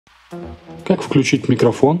Как включить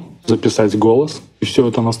микрофон, записать голос и все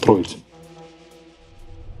это настроить.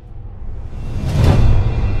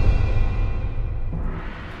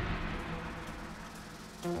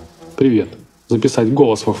 Привет! Записать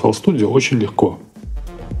голос в FL Studio очень легко.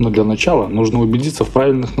 Но для начала нужно убедиться в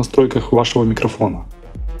правильных настройках вашего микрофона.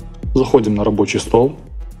 Заходим на рабочий стол.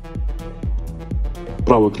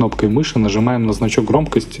 Правой кнопкой мыши нажимаем на значок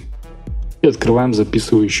громкости и открываем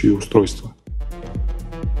записывающее устройство.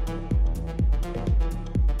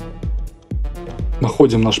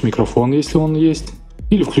 Находим наш микрофон, если он есть,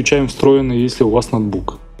 или включаем встроенный, если у вас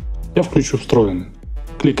ноутбук. Я включу встроенный.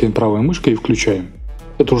 Кликаем правой мышкой и включаем.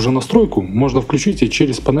 Эту же настройку можно включить и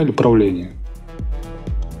через панель управления.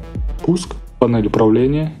 Пуск, панель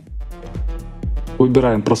управления.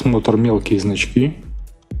 Выбираем просмотр мелкие значки.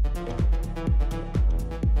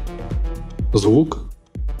 Звук.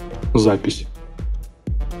 Запись.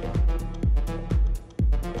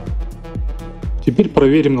 Теперь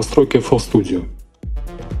проверим настройки FL Studio.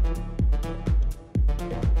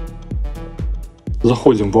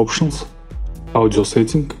 Заходим в Options, Audio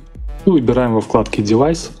Setting и выбираем во вкладке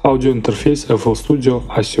Device Audio Interface FL Studio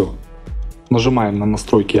ASIO. Нажимаем на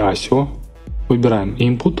настройки ASIO, выбираем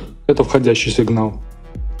Input, это входящий сигнал,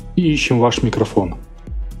 и ищем ваш микрофон.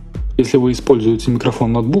 Если вы используете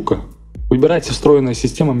микрофон ноутбука, выбирайте встроенная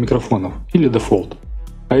система микрофонов или Default.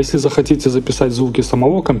 А если захотите записать звуки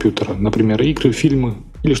самого компьютера, например, игры, фильмы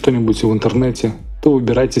или что-нибудь в интернете, то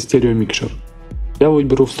выбирайте стереомикшер. Я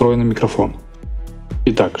выберу встроенный микрофон.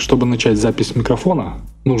 Итак, чтобы начать запись микрофона,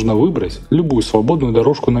 нужно выбрать любую свободную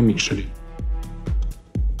дорожку на микшере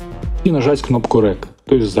и нажать кнопку Rec,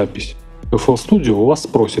 то есть запись. FL Studio у вас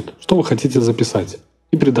спросит, что вы хотите записать,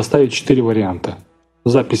 и предоставит 4 варианта.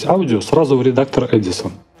 Запись аудио сразу в редактор Edison.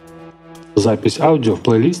 Запись аудио в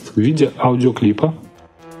плейлист в виде аудиоклипа.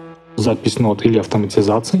 Запись нот или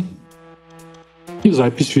автоматизаций. И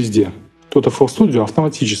запись везде. Тут FL Studio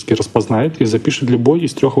автоматически распознает и запишет любой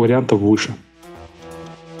из 3 вариантов выше.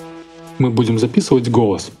 Мы будем записывать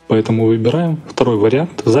голос, поэтому выбираем второй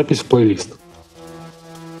вариант «Запись в плейлист».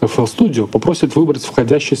 FL Studio попросит выбрать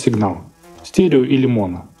входящий сигнал – стерео или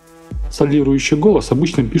моно. Солирующий голос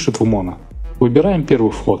обычно пишут в моно. Выбираем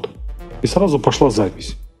первый вход, и сразу пошла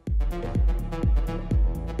запись.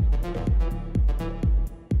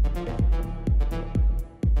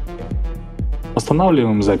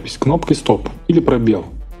 Останавливаем запись кнопкой «Стоп» или «Пробел»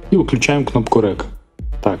 и выключаем кнопку «Rec».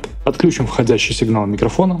 Так, отключим входящий сигнал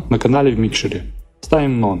микрофона на канале в микшере.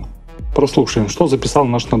 Ставим None. Прослушаем, что записал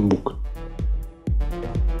наш ноутбук.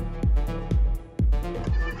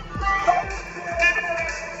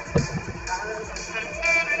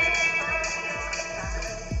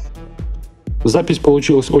 Запись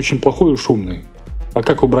получилась очень плохой и шумной. А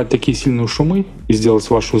как убрать такие сильные шумы и сделать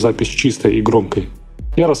вашу запись чистой и громкой,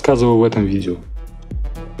 я рассказываю в этом видео.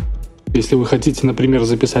 Если вы хотите, например,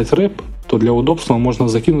 записать рэп, то для удобства можно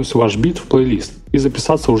закинуть ваш бит в плейлист и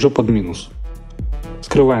записаться уже под минус.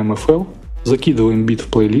 Скрываем FL, закидываем бит в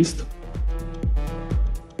плейлист.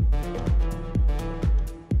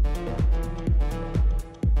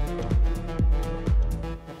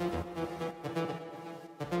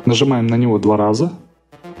 Нажимаем на него 2 раза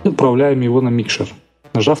и отправляем его на микшер,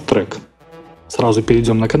 нажав трек. Сразу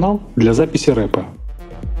перейдем на канал для записи рэпа.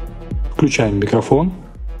 Включаем микрофон.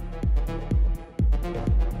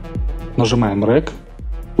 Нажимаем Rec,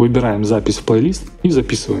 выбираем запись в плейлист и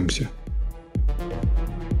записываемся.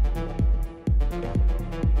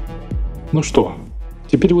 Ну что,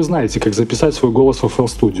 теперь вы знаете, как записать свой голос в FL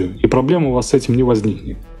Studio, и проблем у вас с этим не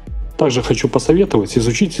возникнет. Также хочу посоветовать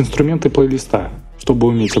изучить инструменты плейлиста, чтобы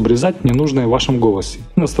уметь обрезать ненужное в вашем голосе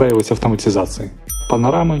и настраивать автоматизации,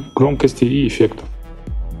 панорамы, громкости и эффектов.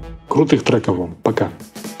 Крутых треков вам, пока!